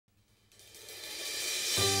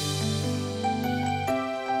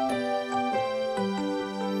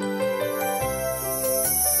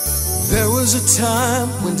was a time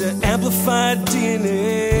when to amplify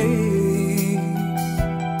DNA,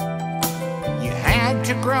 you had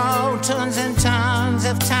to grow tons and tons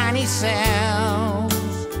of tiny cells.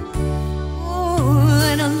 Oh,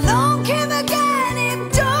 and along came a guy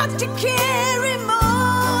named Dr. Kary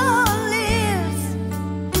Mullis.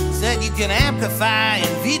 Said you can amplify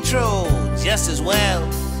in vitro just as well.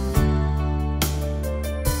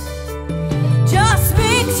 Just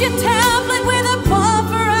mix your tablet with a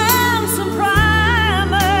buffer and some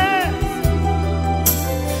primers,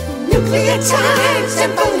 nucleotides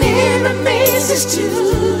and polymerases too.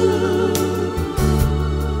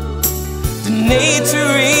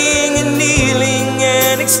 denaturing, annealing,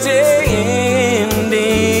 and extending.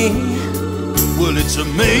 Well, it's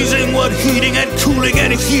amazing what heating and cooling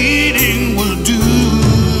and heating will do.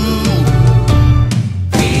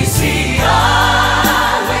 PCR,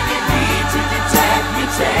 when you need to detect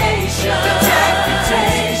mutation. Detect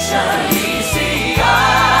mutation. PCR,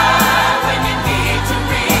 when you need to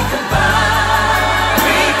recombine.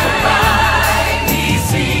 Recombine.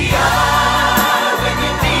 PCR, when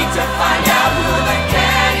you need to find out who the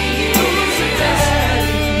caddy is.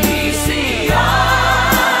 PCR,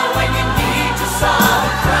 when you need to solve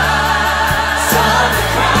a crime. Solve a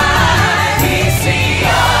crime.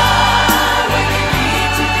 PCR, when you need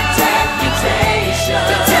to detect mutation.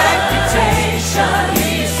 Detect mutation.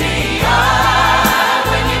 PCR,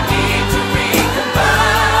 when you need to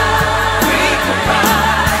recombine.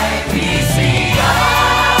 Recombine. PCR,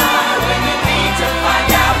 when you need to find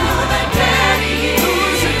out who the daddy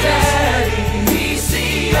is.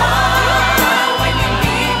 PCR, when you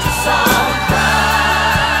need to solve a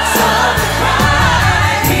crime. Solve a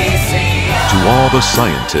crime. PCR. To all the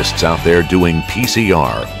scientists out there doing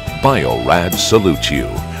PCR, Bio-Rad salutes you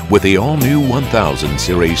with the all-new 1000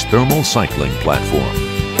 series thermal cycling platform.